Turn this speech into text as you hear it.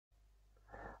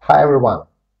Hi everyone!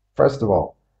 First of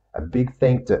all, a big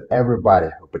thank to everybody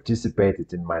who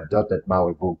participated in my .NET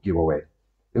MAUI book giveaway.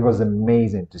 It was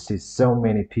amazing to see so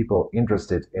many people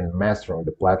interested in mastering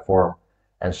the platform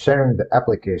and sharing the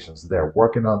applications they're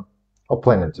working on or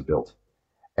planning to build.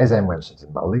 As I mentioned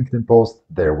in my LinkedIn post,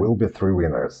 there will be 3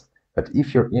 winners. But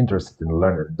if you're interested in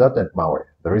learning .NET MAUI,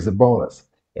 there is a bonus.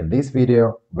 In this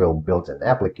video, we'll build an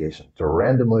application to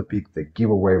randomly pick the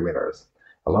giveaway winners.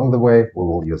 Along the way, we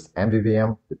will use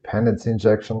MVVM, Dependency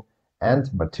Injection, and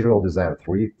Material Design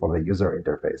 3 for the user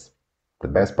interface. The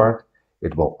best part?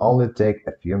 It will only take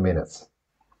a few minutes.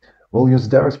 We'll use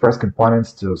DevExpress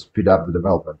components to speed up the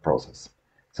development process.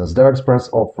 Since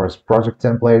DevExpress offers project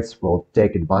templates, we'll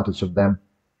take advantage of them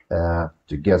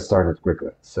to get started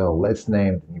quickly. So let's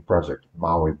name the new project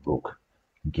MAUI Book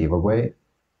Giveaway,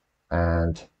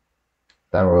 and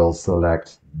then we'll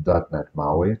select .NET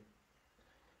MAUI.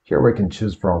 Here we can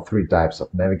choose from 3 types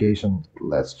of navigation.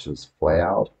 Let's choose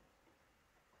Flyout.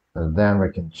 And then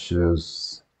we can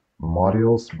choose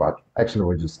modules, but actually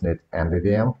we just need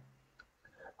MVVM.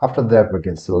 After that, we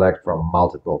can select from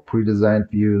multiple pre-designed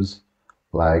views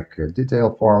like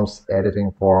detail forms,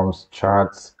 editing forms,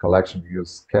 charts, collection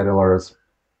views, schedulers.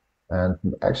 And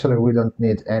actually we don't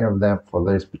need any of them for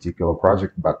this particular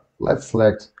project, but let's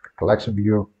select collection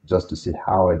view just to see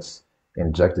how it's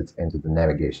injected into the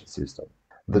navigation system.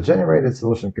 The generated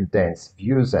solution contains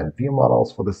views and view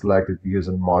models for the selected views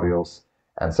and modules,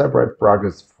 and separate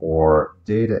projects for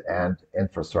data and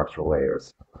infrastructure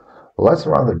layers. Let's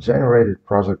run the generated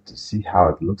project to see how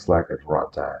it looks like at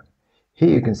runtime. Here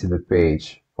you can see the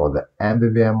page for the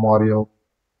MVVM module,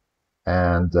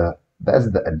 and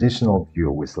that's the additional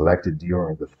view we selected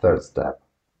during the 3rd step.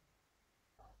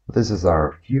 This is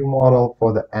our view model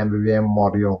for the MVVM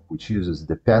module, which uses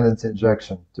dependency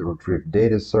injection to retrieve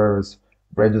data service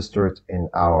registered in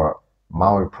our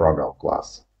MAUI program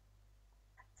class.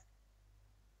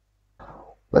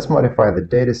 Let's modify the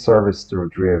data service to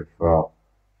retrieve the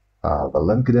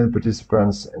LinkedIn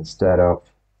participants instead of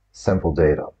simple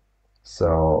data.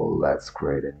 So let's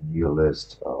create a new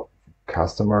list of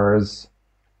customers.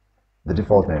 The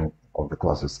default name of the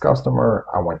class is customer.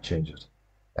 I won't change it.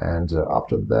 And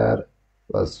after that,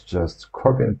 let's just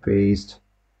copy and paste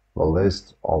the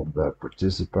list of the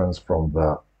participants from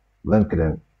the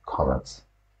LinkedIn comments.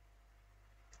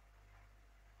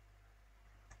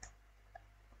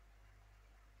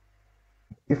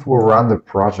 If we run the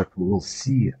project, we will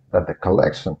see that the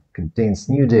collection contains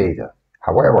new data.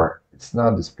 However, it's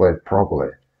not displayed properly.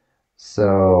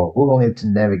 So we will need to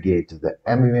navigate to the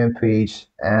MVVM page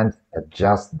and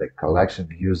adjust the collection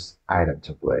views item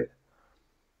template.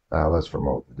 Let's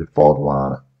remove the default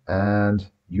one and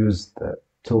use the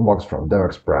toolbox from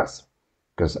DevExpress,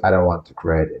 because I don't want to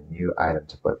create a new item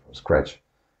template from scratch.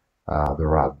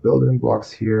 There are building blocks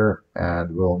here,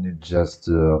 and we'll need just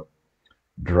to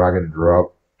drag and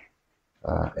drop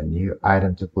a new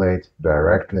item template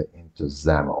directly into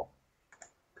XAML.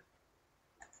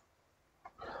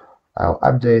 I'll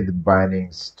update the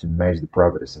bindings to match the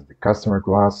properties in the customer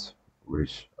class,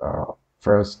 which are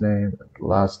first name and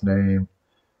last name.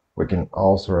 We can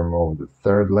also remove the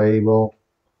 3rd label.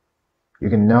 You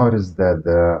can notice that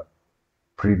the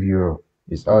preview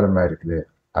is automatically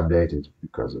updated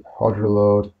because of hot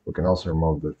reload. We can also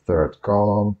remove the 3rd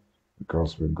column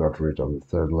because we got rid of the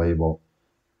 3rd label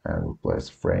and replace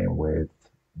frame with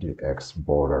DX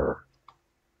border.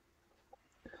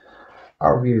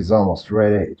 Our view is almost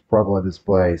ready. It properly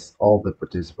displays all the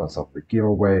participants of the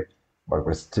giveaway, but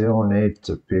we still need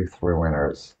to pick 3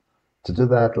 winners. To do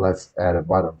that, let's add a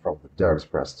button from the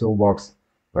DevExpress toolbox.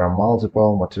 There are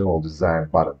multiple material design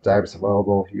button types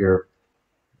available here.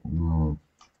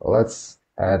 Let's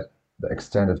add the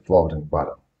extended floating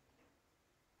button.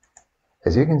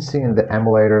 As you can see in the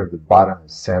emulator, the button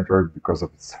is centered because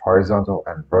of its horizontal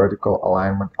and vertical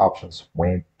alignment options. We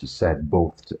need to set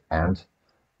both to end.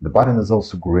 The button is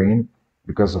also green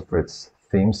because of its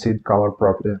theme seed color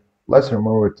property. Let's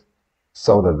remove it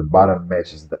so that the button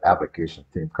matches the application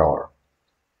theme color.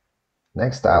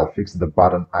 Next, I'll fix the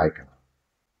button icon.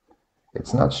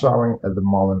 It's not showing at the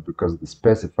moment because the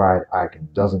specified icon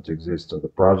doesn't exist in the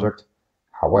project.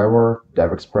 However,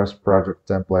 DevExpress project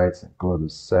templates include a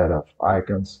set of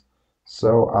icons,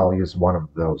 so I'll use one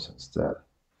of those instead.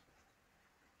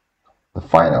 The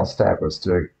final step is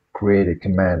to create a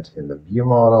command in the view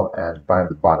model and bind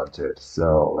the button to it.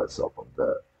 So let's open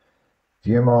the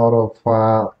view model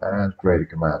file and create a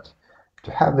command.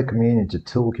 To have the community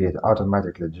toolkit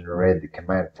automatically generate the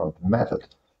command from the method,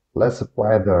 let's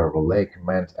apply the relay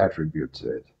command attribute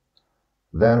to it.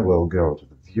 Then we'll go to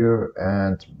the view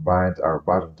and bind our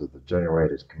button to the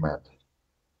generated command.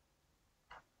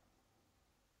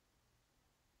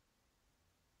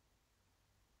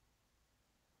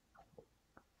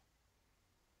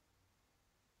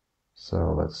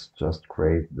 So let's just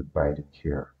create the binding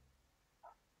here.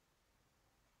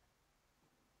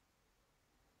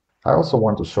 I also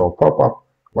want to show a pop-up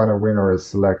when a winner is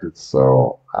selected,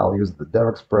 so I'll use the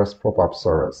DevExpress pop-up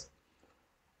service.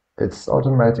 It's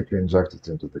automatically injected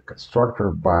into the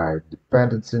constructor by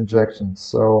dependency injection,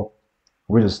 so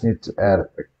we just need to add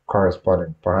a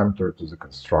corresponding parameter to the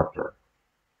constructor.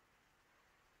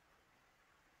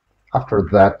 After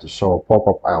that, to show a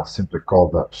pop-up, I'll simply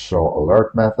call the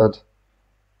showAlert method,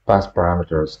 pass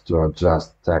parameters to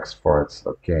adjust text for its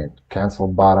OK and cancel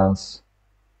buttons.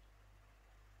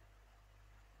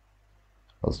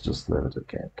 Let's just leave it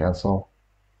OK and cancel.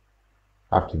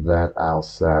 After that, I'll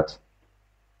set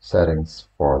settings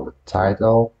for the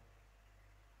title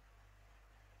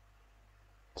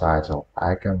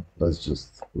icon. Let's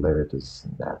just leave it as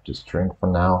an empty string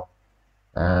for now,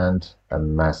 and a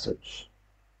message.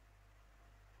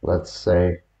 Let's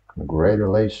say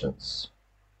congratulations.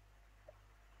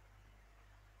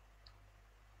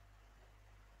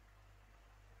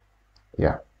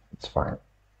 Yeah, it's fine.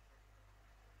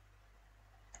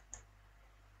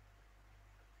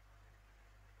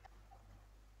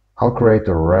 I'll create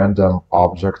a random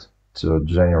object to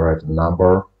generate a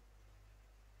number.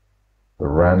 The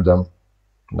random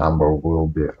number will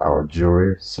be our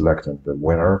jury selecting the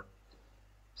winner.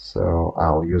 So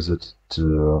I'll use it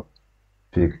to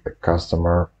pick a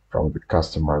customer from the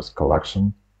customer's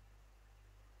collection.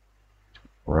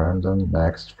 Random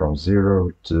next from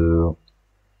 0 to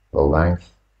the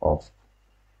length of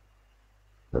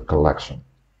the collection.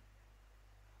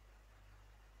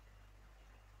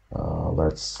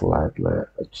 Let's slightly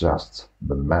adjust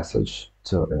the message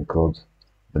to include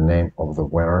the name of the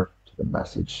winner to the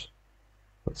message.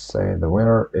 Let's say the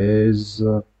winner is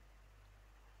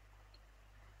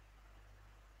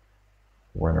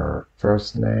winner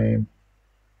first name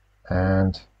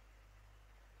and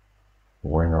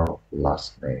winner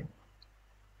last name.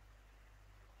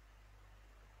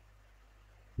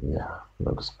 Yeah,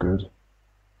 looks good.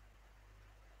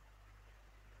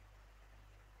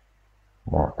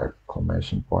 More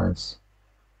exclamation points.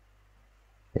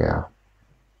 Yeah.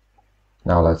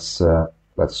 Now let's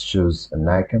choose an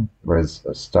icon. There is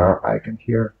a star icon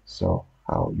here, so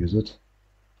I'll use it.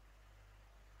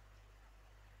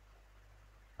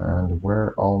 And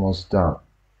we're almost done.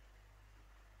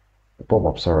 The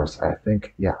pop-up service, I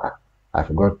think, yeah, I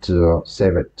forgot to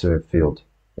save it to a field.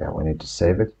 Yeah, we need to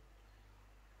save it.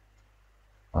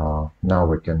 Now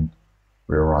we can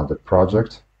rerun the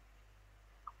project.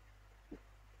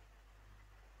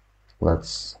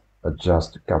 Let's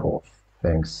adjust a couple of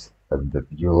things at the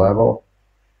view level.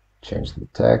 Change the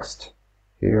text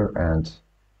here and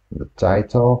the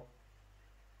title,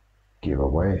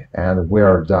 giveaway, and we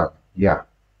are done. Yeah,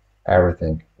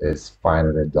 everything is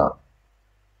finally done.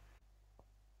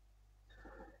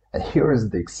 And here is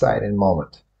the exciting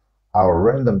moment. Our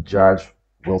random judge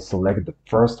will select the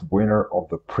first winner of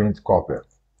the print copy.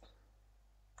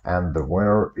 And the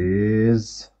winner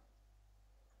is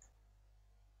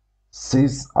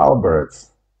Sis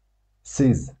Alberts.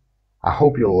 Sis, I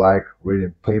hope you like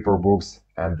reading paper books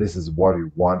and this is what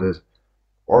you wanted,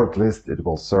 or at least it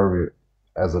will serve you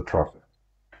as a trophy.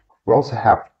 We also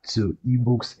have 2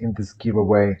 ebooks in this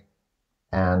giveaway,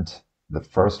 and the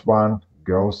first one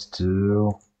goes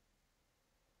to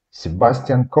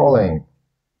Sebastian Colling.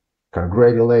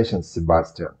 Congratulations,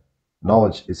 Sebastian.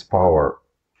 Knowledge is power.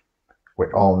 We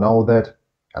all know that,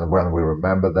 and when we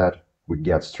remember that, we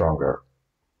get stronger.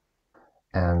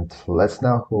 And let's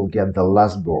know who'll get the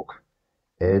last book.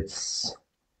 It's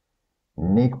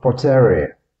Nick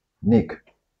Poteri. Nick,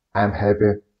 I'm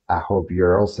happy. I hope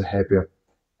you're also happy.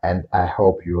 And I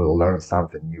hope you will learn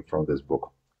something new from this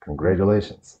book.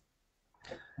 Congratulations.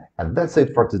 And that's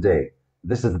it for today.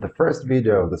 This is the first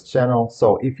video of this channel,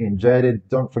 so if you enjoyed it,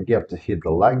 don't forget to hit the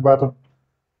like button.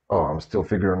 Oh, I'm still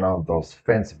figuring out those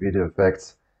fancy video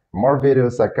effects. More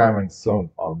videos are coming soon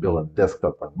on building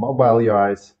desktop and mobile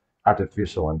UIs,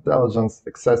 artificial intelligence,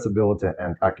 accessibility,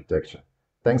 and architecture.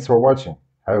 Thanks for watching.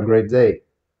 Have a great day.